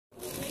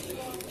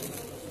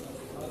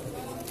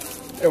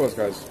Hey what's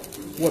guys,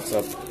 what's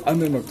up?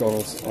 I'm in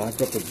McDonald's and I've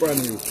got the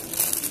brand new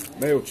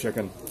mayo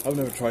chicken. I've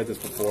never tried this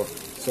before,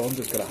 so I'm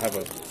just gonna have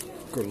a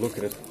good look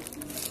at it.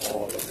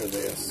 Oh, look at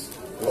this.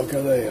 Look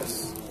at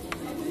this.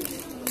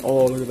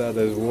 Oh, look at that.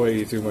 There's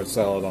way too much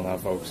salad on that,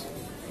 folks.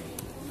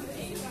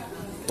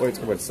 Way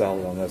too much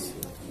salad on this.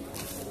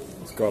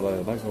 It's got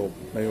a nice little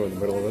mayo in the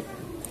middle of it.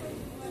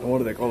 And what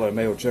do they call it?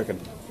 Mayo chicken.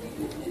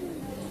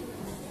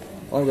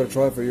 I'm gonna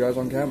try it for you guys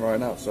on camera right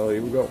now, so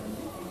here we go.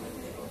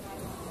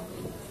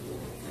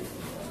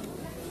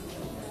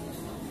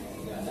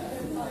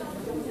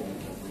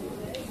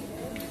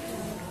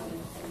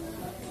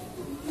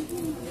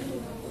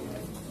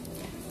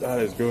 That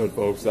is good,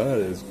 folks. That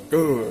is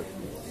good.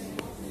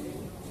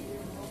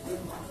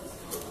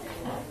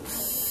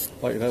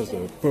 Like, it has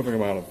the perfect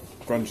amount of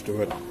crunch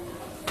to it.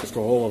 Just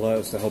got a whole lot of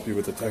lettuce to help you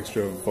with the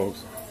texture of it,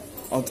 folks.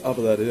 On top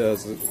of that, it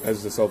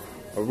has itself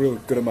a real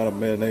good amount of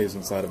mayonnaise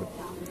inside of it.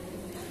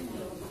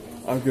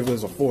 I'll give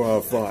this a 4 out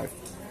of 5.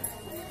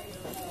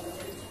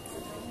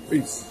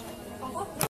 Peace.